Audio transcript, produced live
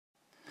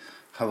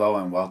Hello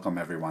and welcome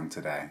everyone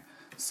today.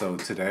 So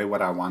today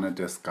what I want to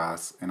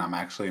discuss, and I'm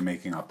actually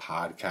making a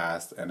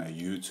podcast and a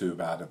YouTube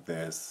out of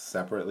this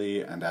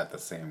separately and at the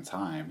same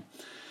time,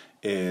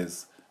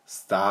 is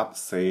stop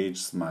sage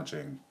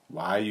smudging.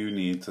 Why you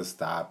need to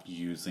stop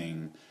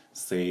using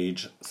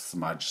sage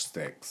smudge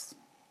sticks.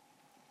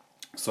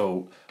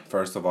 So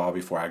first of all,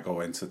 before I go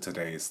into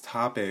today's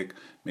topic,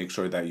 make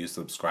sure that you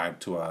subscribe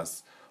to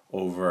us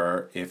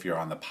over, if you're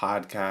on the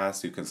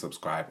podcast, you can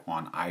subscribe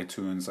on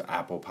iTunes,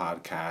 Apple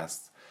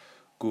Podcasts,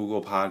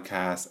 Google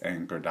Podcasts,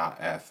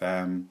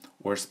 Anchor.fm,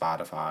 or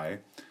Spotify.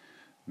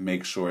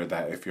 Make sure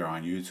that if you're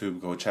on YouTube,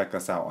 go check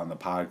us out on the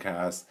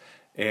podcast.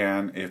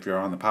 And if you're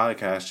on the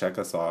podcast, check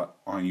us out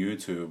on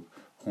YouTube,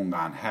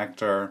 Hungan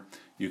Hector.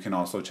 You can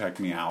also check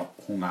me out,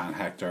 Hungan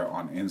Hector,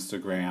 on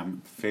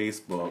Instagram,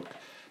 Facebook,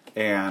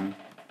 and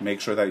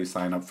make sure that you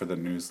sign up for the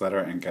newsletter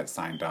and get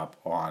signed up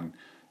on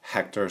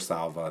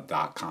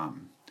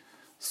hectorsalva.com.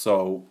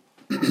 So,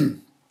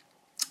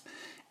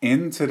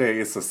 in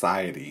today's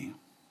society,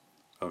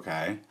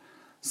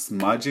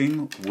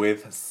 smudging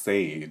with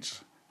sage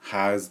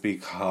has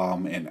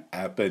become an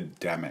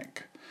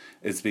epidemic.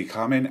 It's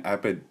become an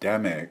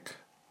epidemic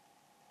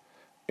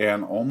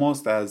and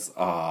almost as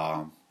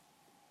a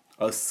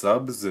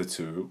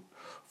substitute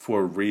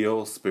for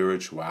real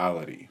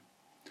spirituality.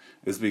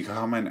 It's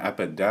become an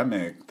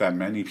epidemic that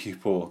many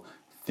people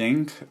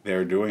think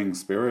they're doing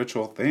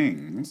spiritual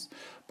things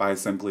by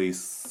simply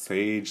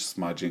sage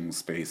smudging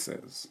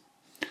spaces.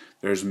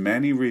 There's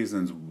many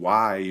reasons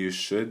why you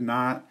should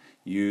not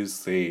use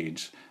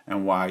sage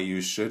and why you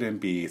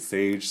shouldn't be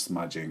sage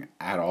smudging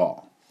at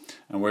all.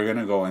 And we're going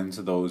to go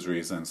into those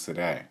reasons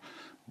today.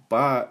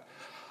 But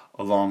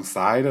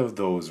alongside of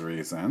those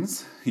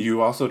reasons,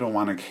 you also don't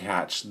want to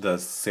catch the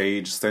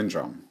sage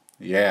syndrome.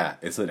 Yeah,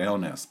 it's an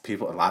illness. A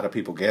lot of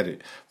people get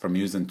it from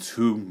using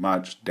too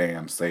much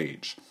damn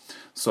sage.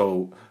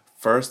 So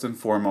first and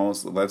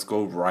foremost, let's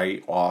go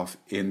right off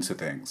into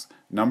things.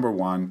 Number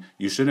one,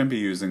 you shouldn't be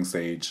using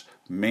sage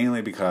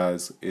mainly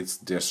because it's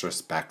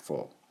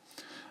disrespectful.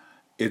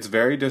 It's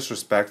very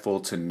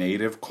disrespectful to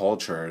native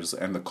cultures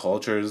and the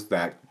cultures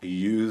that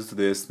use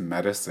this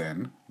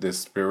medicine, this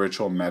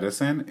spiritual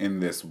medicine, in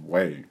this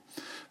way.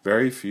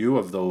 Very few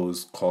of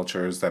those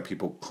cultures that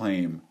people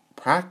claim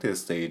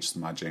practice sage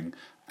smudging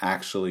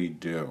actually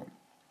do.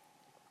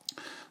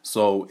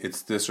 So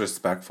it's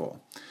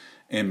disrespectful.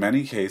 In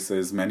many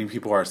cases, many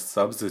people are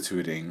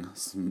substituting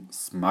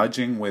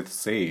smudging with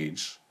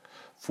sage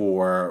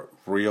for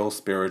real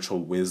spiritual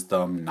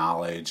wisdom,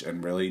 knowledge,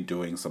 and really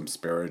doing some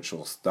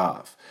spiritual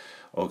stuff.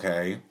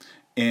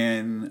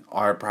 In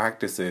our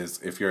practices,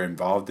 if you're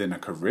involved in a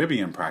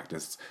Caribbean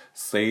practice,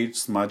 sage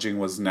smudging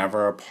was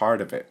never a part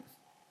of it.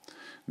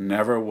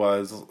 Never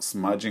was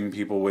smudging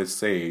people with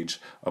sage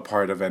a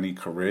part of any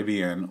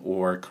Caribbean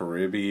or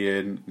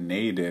Caribbean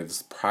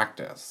natives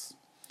practice.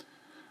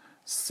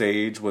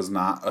 Sage was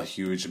not a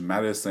huge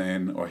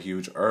medicine or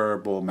huge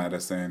herbal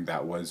medicine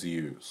that was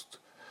used.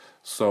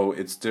 So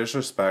it's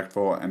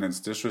disrespectful, and it's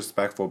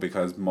disrespectful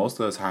because most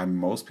of the time,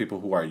 most people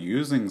who are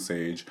using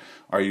sage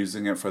are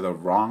using it for the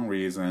wrong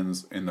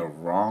reasons, in the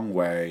wrong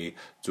way,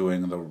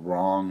 doing the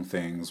wrong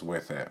things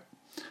with it.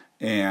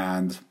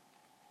 And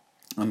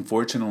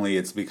unfortunately,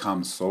 it's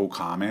become so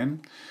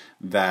common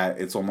that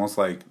it's almost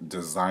like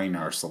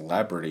designer,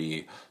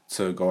 celebrity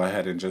to go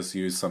ahead and just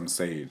use some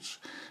sage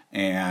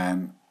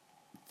and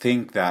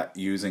think that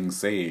using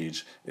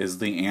sage is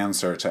the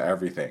answer to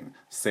everything.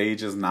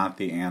 Sage is not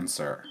the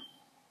answer.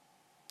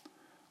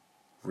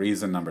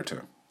 Reason number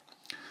two.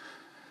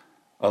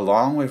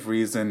 Along with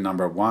reason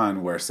number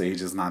one, where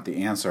sage is not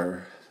the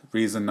answer,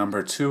 reason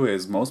number two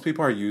is most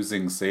people are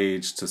using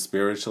sage to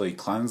spiritually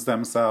cleanse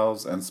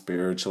themselves and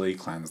spiritually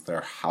cleanse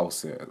their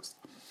houses.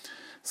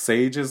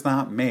 Sage is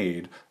not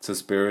made to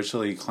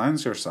spiritually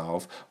cleanse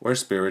yourself or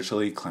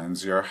spiritually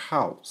cleanse your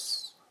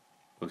house.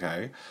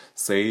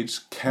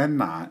 Sage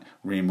cannot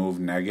remove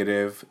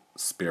negative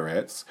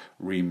spirits,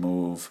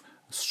 remove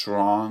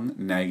strong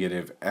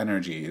negative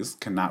energies,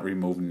 cannot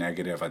remove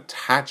negative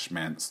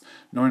attachments,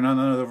 nor none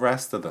of the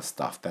rest of the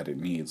stuff that it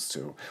needs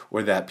to,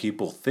 or that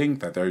people think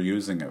that they're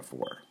using it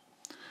for.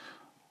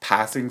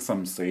 Passing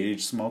some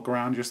sage smoke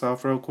around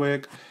yourself real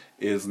quick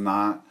is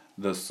not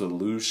the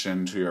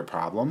solution to your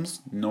problems,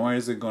 nor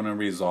is it going to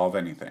resolve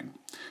anything.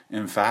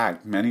 In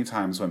fact, many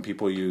times when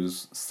people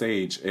use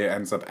sage, it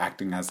ends up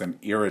acting as an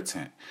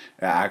irritant.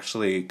 It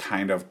actually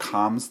kind of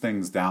calms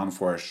things down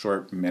for a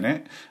short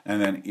minute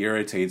and then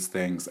irritates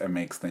things and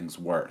makes things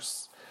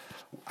worse.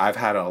 I've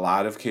had a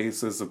lot of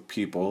cases of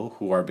people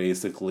who are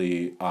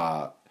basically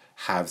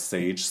have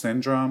sage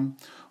syndrome,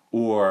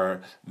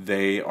 or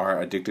they are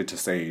addicted to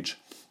sage,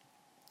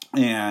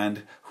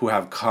 and who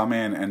have come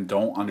in and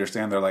don't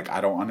understand. They're like,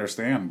 I don't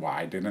understand.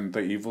 Why didn't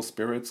the evil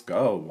spirits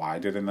go? Why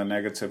didn't the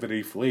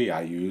negativity flee?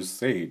 I used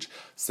sage.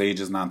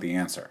 Sage is not the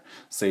answer.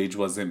 Sage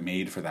wasn't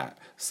made for that.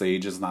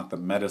 Sage is not the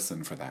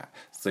medicine for that.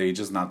 Sage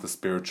is not the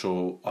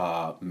spiritual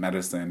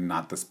medicine,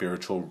 not the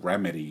spiritual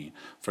remedy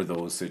for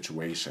those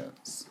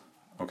situations.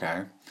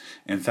 Okay?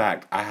 In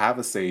fact, I have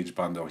a sage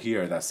bundle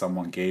here that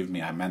someone gave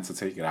me. I meant to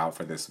take it out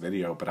for this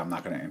video, but I'm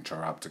not going to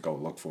interrupt to go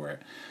look for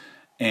it.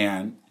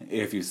 And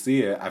if you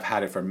see it, I've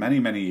had it for many,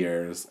 many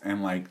years,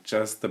 and like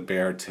just the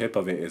bare tip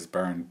of it is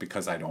burned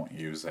because I don't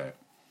use it.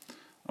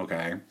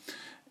 Okay?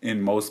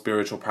 In most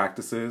spiritual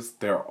practices,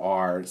 there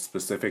are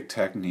specific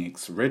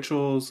techniques,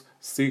 rituals,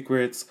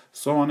 secrets,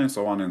 so on and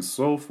so on and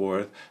so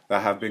forth,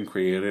 that have been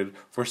created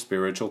for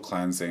spiritual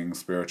cleansing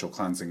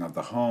of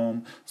the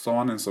home, so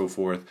on and so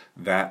forth,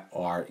 that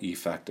are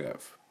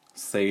effective.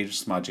 Sage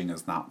smudging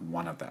is not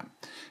one of them.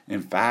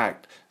 In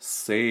fact,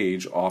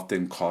 sage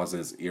often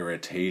causes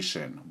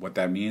irritation. What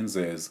that means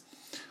is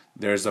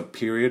there's a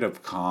period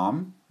of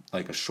calm,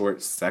 like a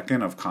short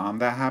second of calm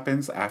that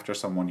happens after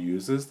someone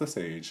uses the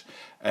sage,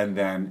 and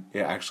then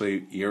it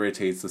actually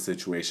irritates the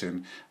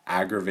situation,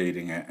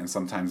 aggravating it, and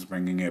sometimes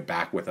bringing it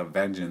back with a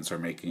vengeance or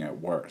making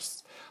it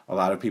worse. A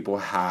lot of people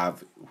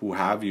who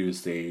have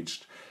used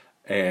sage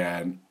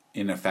and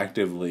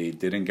ineffectively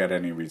didn't get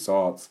any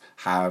results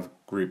have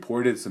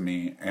reported to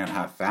me and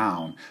have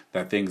found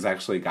that things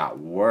actually got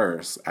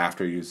worse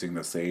after using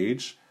the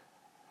sage.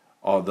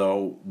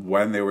 Although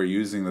when they were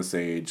using the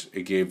sage,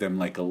 it gave them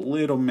like a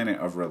little minute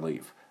of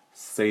relief.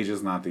 Sage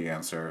is not the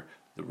answer.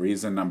 The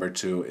reason number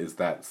 2 is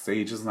that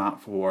sage is not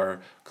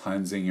for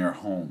cleansing your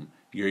home.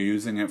 You're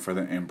using it for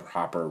the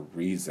improper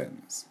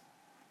reasons.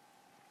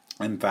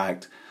 In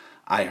fact,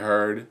 I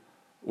heard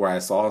where I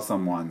saw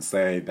someone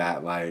say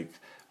that like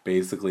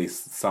basically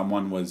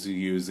someone was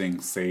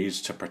using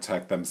sage to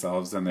protect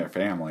themselves and their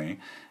family,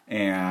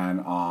 and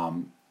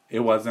it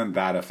wasn't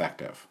that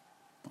effective.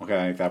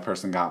 Okay, that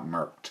person got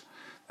murked.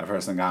 That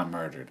person got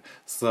murdered.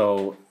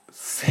 So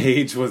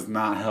sage was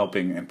not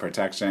helping in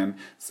protection.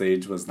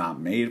 Sage was not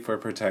made for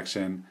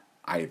protection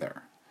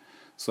either.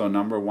 So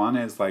number 1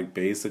 is like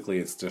basically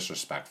it's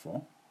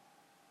disrespectful.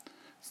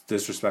 It's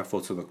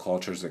disrespectful to the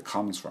cultures it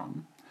comes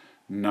from.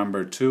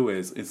 Number 2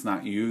 is it's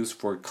not used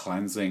for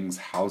cleansings,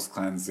 house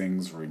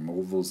cleansings,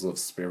 removals of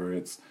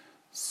spirits,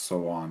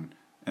 so on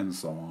and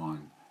so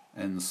on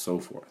and so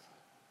forth.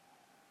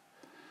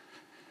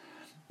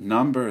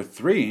 Number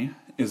 3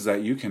 is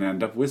that you can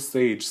end up with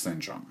sage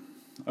syndrome.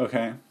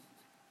 Okay?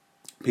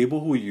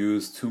 People who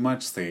use too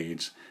much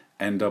sage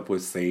end up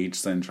with sage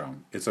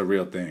syndrome. It's a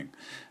real thing.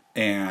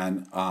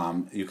 And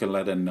you can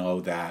let them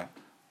know that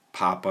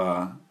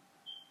Papa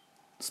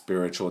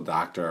Spiritual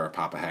Doctor or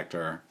Papa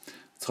Hector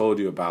told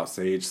you about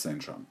sage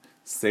syndrome.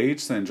 Sage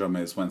syndrome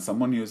is when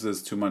someone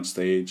uses too much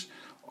sage,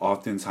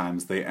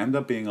 oftentimes they end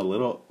up being a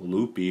little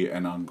loopy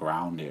and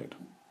ungrounded.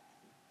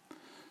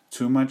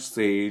 Too much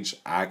sage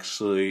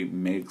actually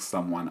makes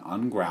someone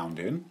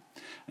ungrounded,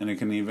 and it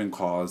can even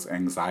cause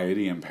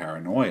anxiety and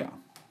paranoia.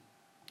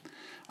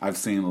 I've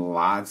seen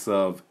lots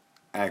of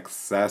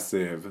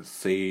excessive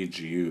sage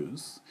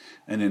use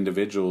and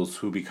individuals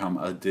who become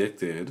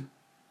addicted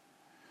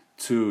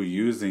to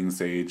using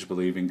sage,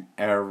 believing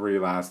every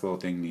last little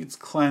thing needs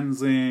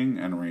cleansing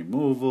and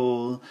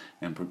removal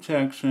and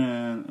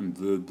protection and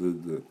blah, blah,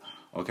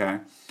 blah. Okay?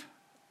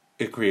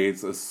 It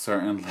creates a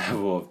certain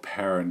level of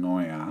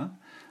paranoia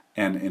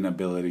and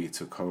inability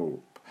to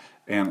cope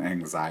and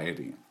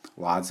anxiety.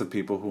 Lots of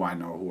people who I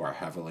know who are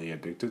heavily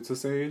addicted to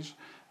sage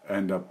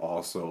end up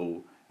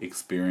also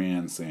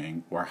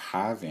experiencing or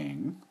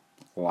having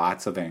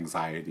lots of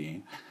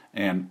anxiety,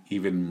 and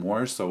even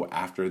more so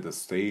after the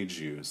sage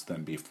use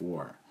than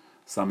before.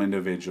 Some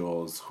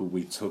individuals who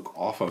we took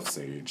off of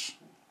sage,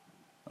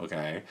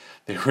 okay,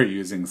 they were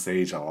using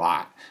sage a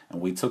lot,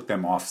 and we took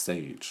them off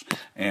sage,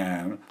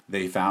 and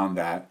they found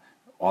that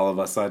all of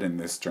a sudden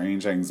this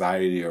strange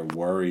anxiety or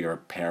worry or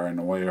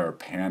paranoia or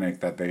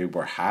panic that they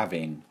were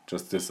having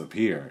just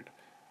disappeared.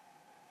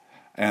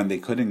 And they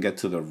couldn't get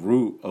to the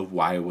root of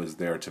why it was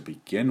there to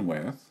begin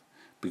with,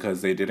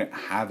 because they didn't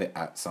have it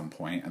at some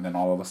point, and then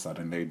all of a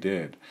sudden they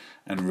did.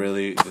 And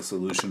really, the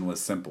solution was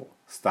simple.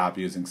 Stop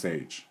using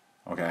sage,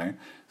 okay?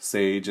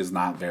 Sage is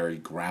not very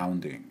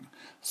grounding.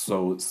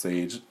 So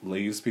sage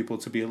leaves people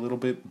to be a little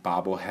bit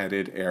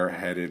bobble-headed,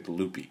 air-headed,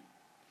 loopy.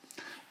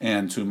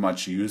 And too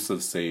much use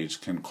of sage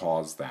can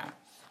cause that.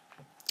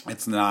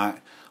 It's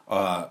not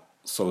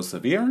so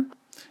severe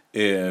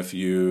if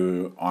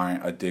you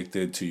aren't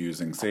addicted to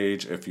using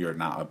sage, if you're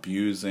not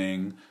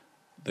abusing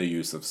the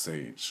use of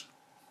sage.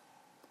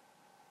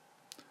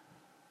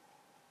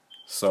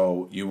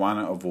 So you want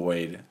to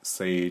avoid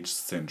sage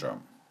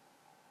syndrome.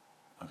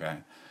 Okay?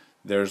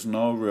 There's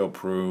no real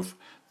proof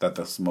that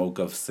the smoke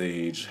of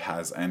sage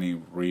has any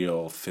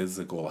real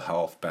physical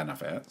health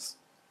benefits.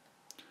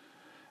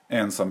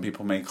 And some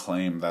people may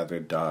claim that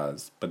it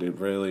does, but it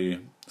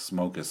really,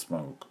 smoke is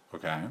smoke,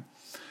 okay?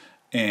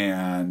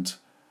 And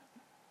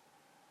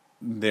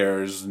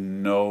there's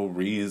no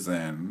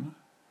reason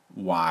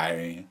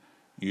why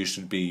you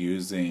should be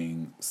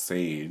using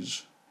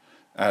sage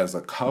as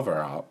a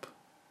cover-up.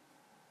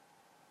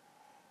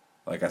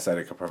 Like I said,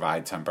 it could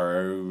provide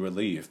temporary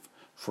relief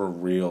for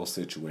real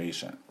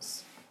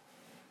situations.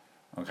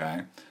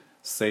 Okay?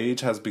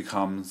 Sage has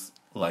become,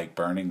 like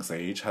burning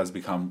sage, has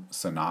become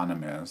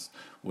synonymous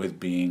with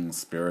being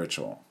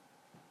spiritual.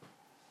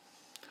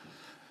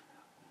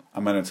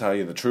 I'm going to tell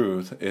you the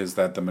truth is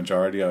that the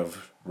majority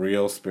of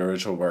real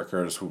spiritual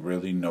workers who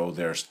really know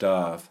their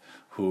stuff,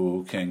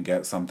 who can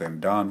get something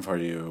done for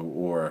you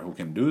or who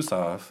can do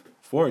stuff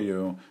for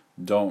you,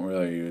 don't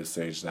really use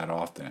sage that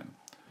often.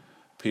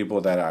 People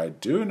that I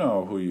do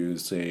know who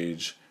use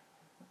sage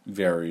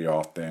very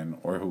often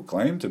or who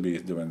claim to be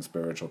doing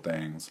spiritual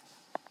things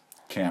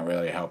can't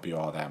really help you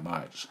all that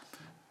much.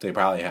 They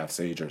probably have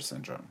Sager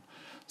syndrome.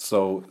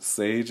 So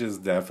sage is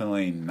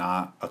definitely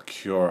not a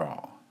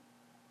cure-all.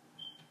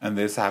 And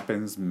this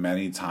happens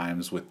many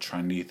times with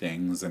trendy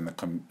things in the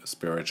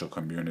spiritual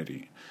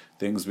community.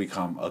 Things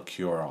become a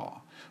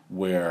cure-all,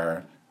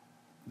 where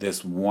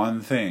this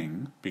one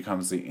thing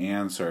becomes the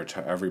answer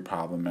to every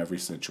problem, every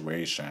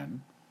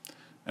situation,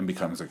 and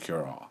becomes a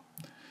cure-all.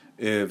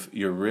 If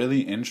you're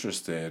really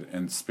interested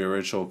in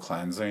spiritual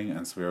cleansing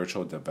and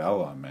spiritual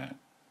development,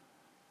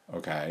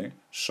 okay,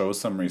 show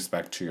some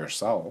respect to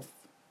yourself.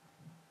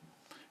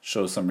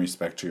 Show some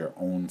respect to your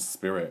own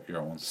spirit, your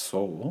own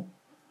soul,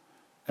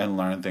 and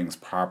learn things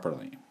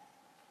properly.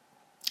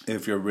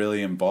 If you're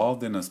really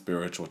involved in a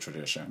spiritual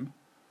tradition,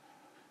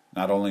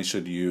 not only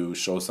should you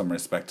show some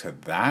respect to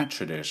that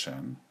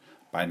tradition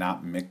by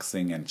not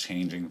mixing and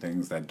changing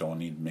things that don't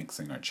need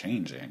mixing or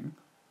changing,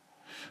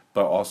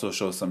 but also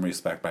show some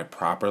respect by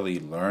properly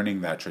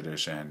learning that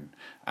tradition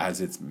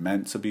as it's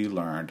meant to be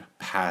learned,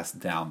 passed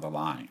down the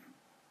line.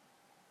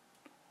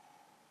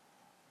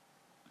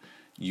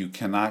 You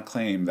cannot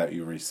claim that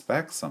you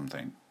respect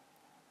something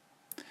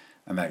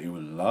and that you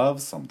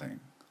love something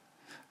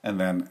and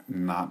then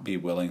not be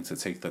willing to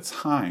take the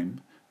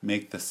time,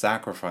 make the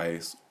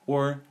sacrifice,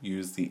 or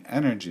use the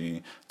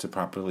energy to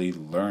properly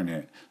learn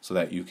it so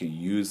that you can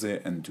use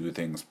it and do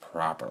things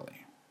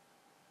properly.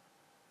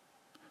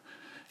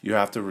 You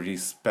have to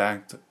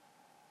respect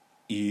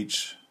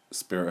each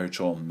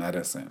spiritual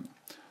medicine.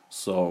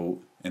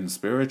 So in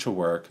spiritual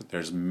work,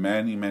 there's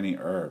many, many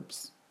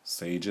herbs.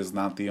 Sage is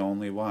not the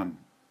only one.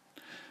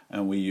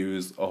 And we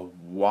use a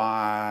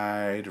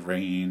wide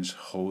range,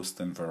 host,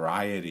 and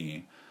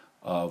variety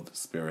of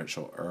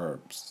spiritual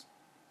herbs.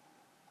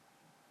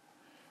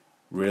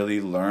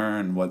 Really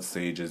learn what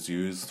sage is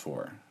used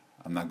for.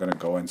 I'm not going to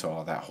go into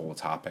all that whole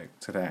topic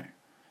today.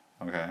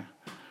 Okay?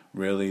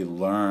 Really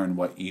learn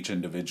what each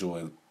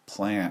individual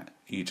plant,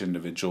 each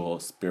individual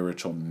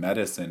spiritual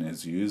medicine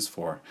is used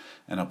for,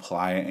 and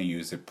apply it and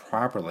use it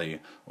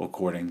properly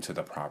according to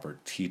the proper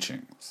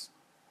teachings.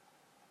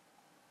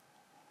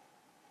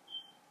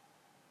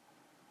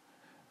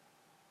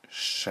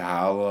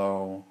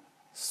 Shallow,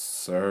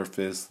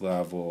 surface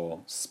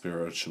level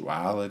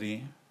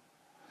spirituality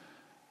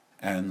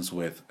ends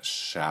with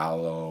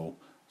shallow,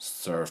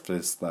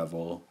 surface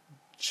level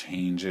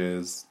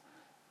changes,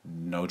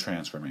 no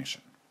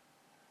transformation.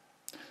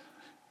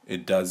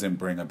 It doesn't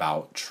bring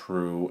about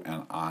true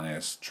and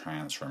honest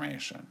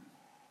transformation.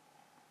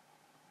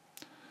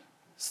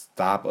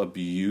 Stop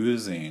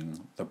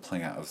abusing the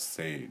plant of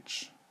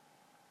sage.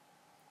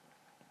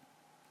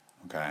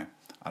 Okay?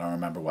 I don't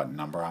remember what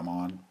number I'm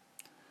on,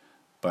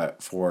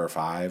 but 4 or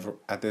 5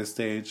 at this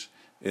stage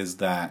is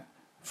that,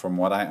 from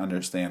what I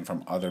understand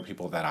from other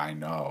people that I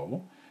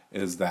know,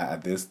 is that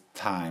at this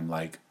time,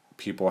 like,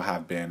 people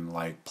have been,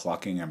 like,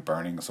 plucking and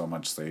burning so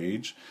much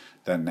sage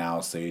that now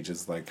sage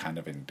is, like, kind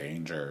of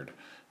endangered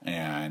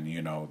and,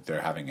 you know,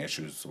 they're having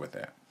issues with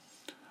it.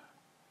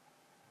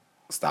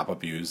 Stop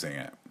abusing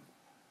it.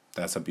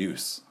 That's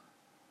abuse.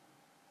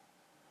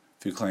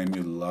 If you claim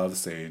you love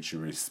sage, you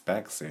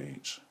respect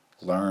sage,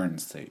 learn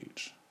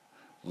sage.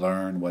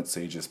 Learn what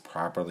sage is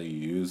properly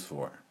used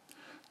for.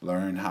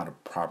 Learn how to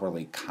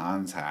properly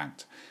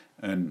contact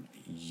and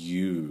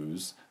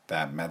use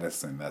that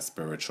medicine, that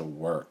spiritual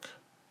work,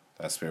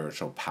 that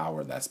spiritual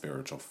power, that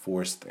spiritual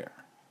force there.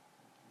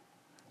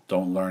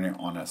 Don't learn it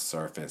on a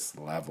surface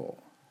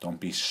level. Don't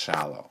be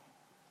shallow.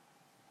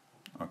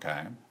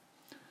 Okay?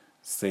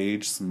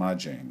 Sage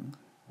smudging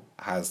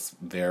has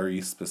very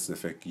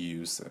specific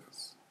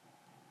uses,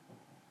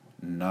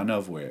 none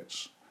of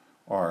which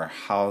are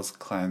house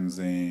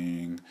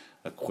cleansing,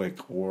 a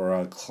quick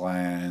aura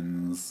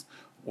cleanse,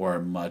 or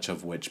much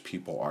of which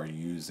people are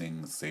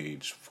using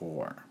sage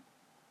for.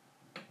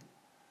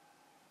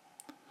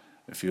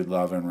 If you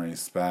love and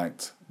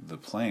respect the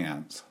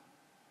plant,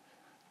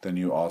 then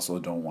you also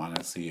don't want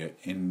to see it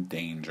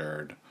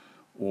endangered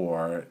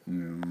or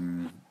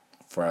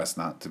for us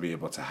not to be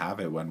able to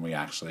have it when we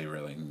actually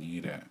really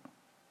need it.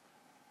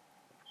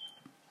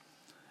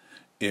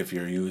 If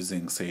you're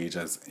using sage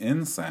as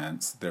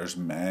incense, there's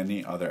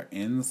many other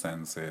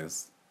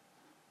incenses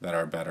that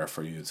are better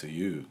for you to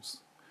use,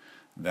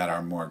 that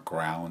are more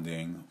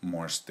grounding,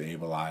 more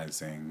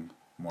stabilizing,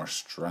 more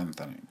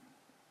strengthening,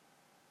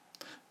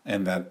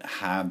 and that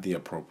have the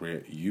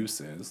appropriate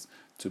uses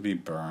to be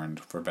burned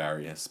for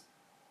various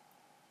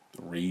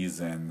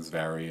reasons,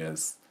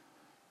 various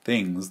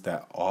things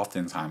that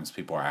oftentimes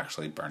people are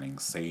actually burning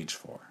sage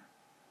for.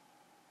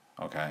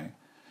 Okay?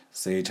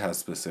 Sage has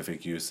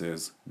specific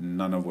uses,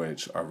 none of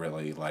which are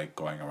really like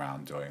going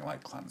around doing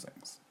like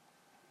cleansings.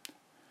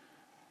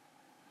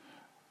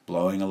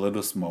 Blowing a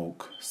little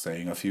smoke,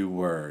 saying a few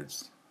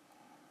words,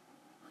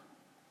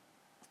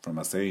 from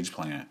a sage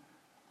plant,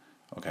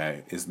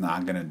 okay, is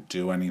not going to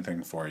do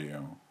anything for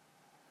you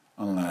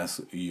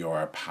unless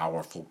you're a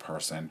powerful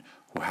person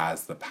who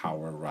has the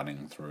power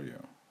running through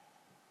you.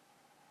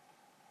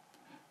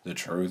 The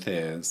truth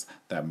is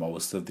that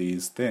most of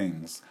these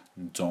things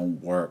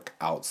don't work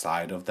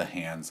outside of the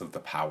hands of the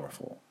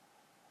powerful.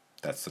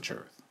 That's the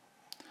truth.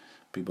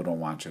 People don't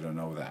want you to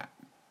know that.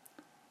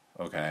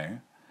 Okay?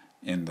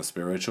 In the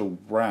spiritual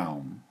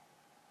realm,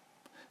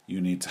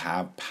 you need to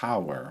have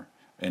power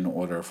in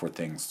order for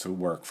things to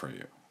work for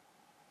you.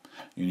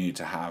 You need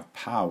to have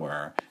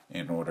power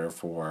in order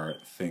for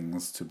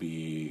things to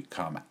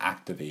become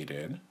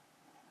activated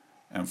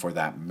and for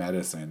that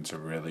medicine to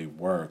really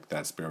work,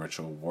 that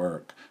spiritual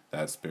work,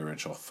 that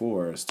spiritual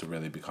force to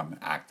really become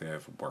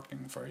active,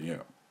 working for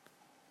you.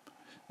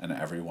 And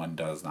everyone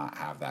does not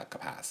have that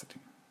capacity.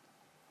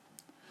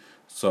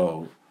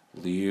 So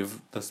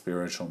leave the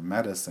spiritual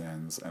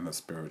medicines and the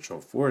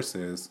spiritual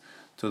forces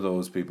to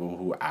those people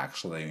who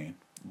actually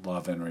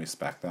love and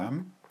respect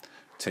them.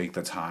 Take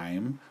the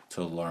time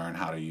to learn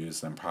how to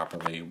use them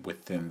properly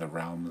within the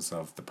realms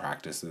of the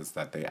practices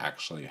that they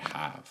actually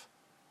have.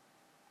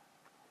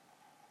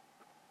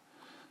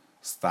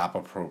 Stop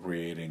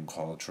appropriating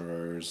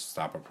cultures,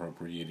 stop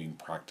appropriating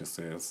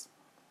practices,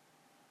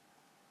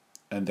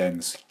 and then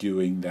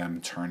skewing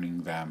them,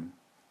 turning them,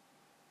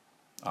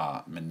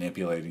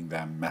 manipulating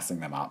them,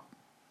 messing them up.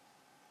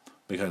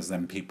 Because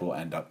then people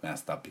end up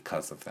messed up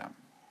because of them.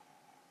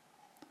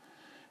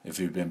 If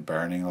you've been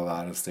burning a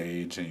lot of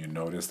sage and you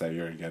notice that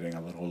you're getting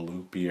a little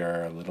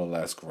loopier, a little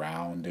less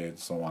grounded,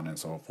 so on and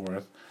so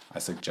forth, I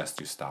suggest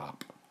you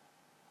stop.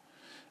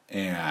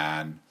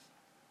 And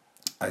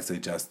I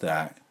suggest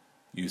that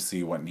you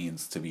see what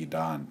needs to be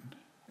done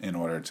in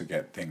order to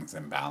get things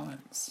in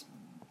balance.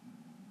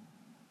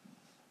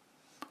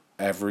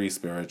 Every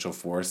spiritual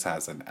force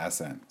has an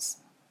essence.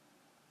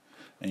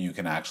 And you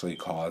can actually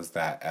cause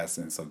that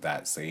essence of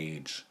that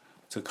sage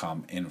to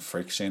come in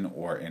friction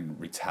or in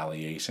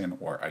retaliation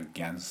or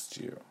against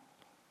you.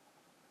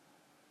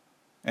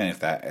 And if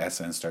that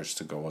essence starts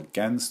to go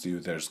against you,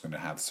 there's going to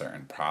have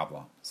certain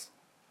problems.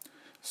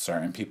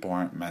 Certain people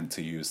aren't meant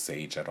to use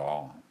sage at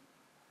all.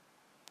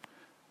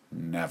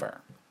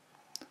 Never.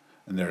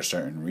 And there are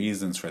certain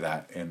reasons for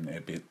that, and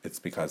it's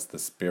because the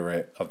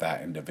spirit of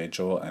that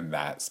individual and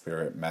that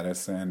spirit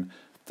medicine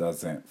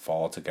doesn't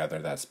fall together,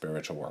 that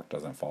spiritual work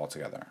doesn't fall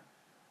together.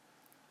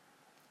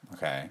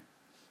 Okay?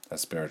 That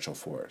spiritual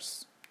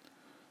force.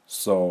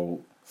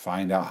 So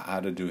find out how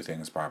to do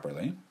things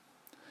properly.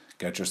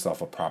 Get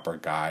yourself a proper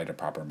guide, a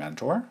proper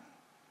mentor,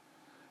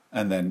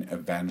 and then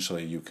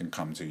eventually you can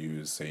come to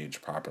use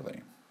sage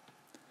properly.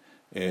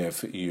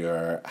 If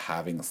you're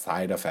having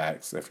side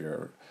effects, if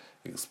you're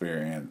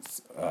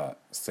experiencing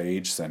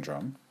sage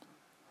syndrome,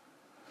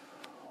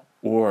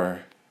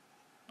 or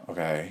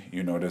okay,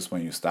 you notice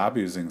when you stop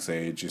using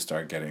sage, you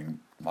start getting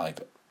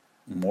like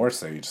more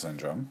sage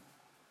syndrome,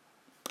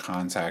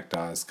 contact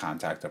us,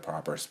 contact a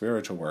proper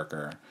spiritual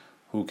worker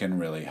who can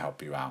really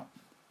help you out.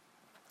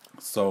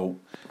 So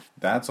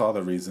that's all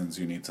the reasons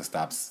you need to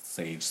stop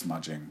sage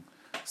smudging.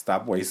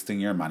 Stop wasting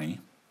your money.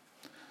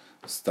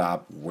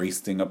 Stop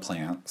wasting a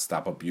plant.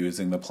 Stop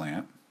abusing the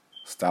plant.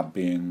 Stop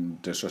being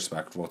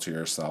disrespectful to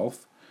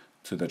yourself,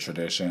 to the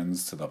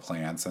traditions, to the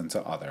plants, and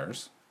to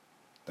others.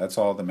 That's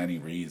all the many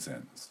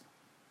reasons.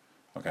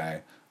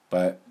 Okay?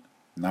 But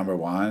number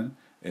one,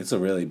 it's a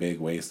really big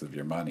waste of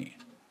your money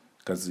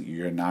because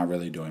you're not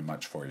really doing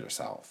much for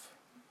yourself.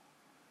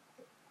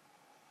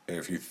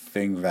 If you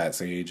think that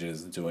sage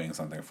is doing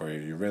something for you,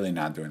 you're really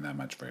not doing that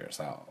much for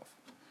yourself.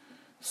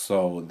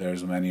 So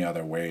there's many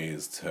other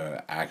ways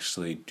to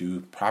actually do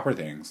proper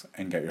things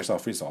and get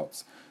yourself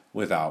results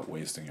without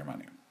wasting your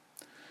money.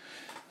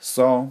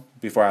 So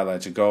before I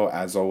let you go,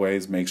 as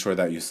always, make sure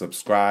that you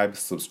subscribe.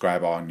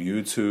 Subscribe on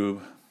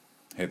YouTube.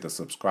 Hit the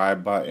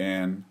subscribe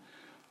button.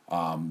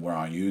 We're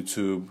on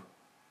YouTube,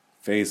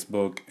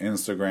 Facebook,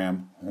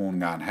 Instagram,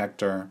 Hoongan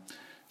Hector.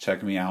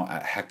 Check me out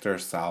at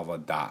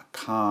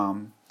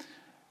hectorsalva.com.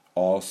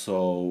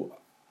 Also,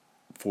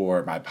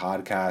 for my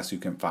podcast, you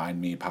can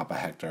find me, Papa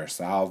Hector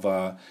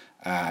Salva,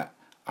 at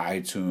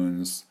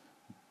iTunes,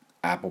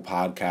 Apple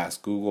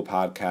Podcasts, Google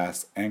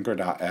Podcasts,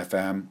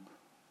 Anchor.fm,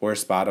 or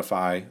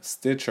Spotify,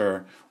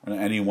 Stitcher, or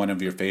any one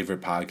of your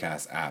favorite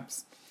podcast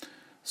apps.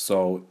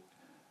 So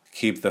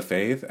keep the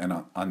faith,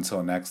 and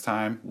until next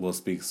time, we'll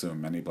speak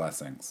soon. Many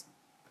blessings.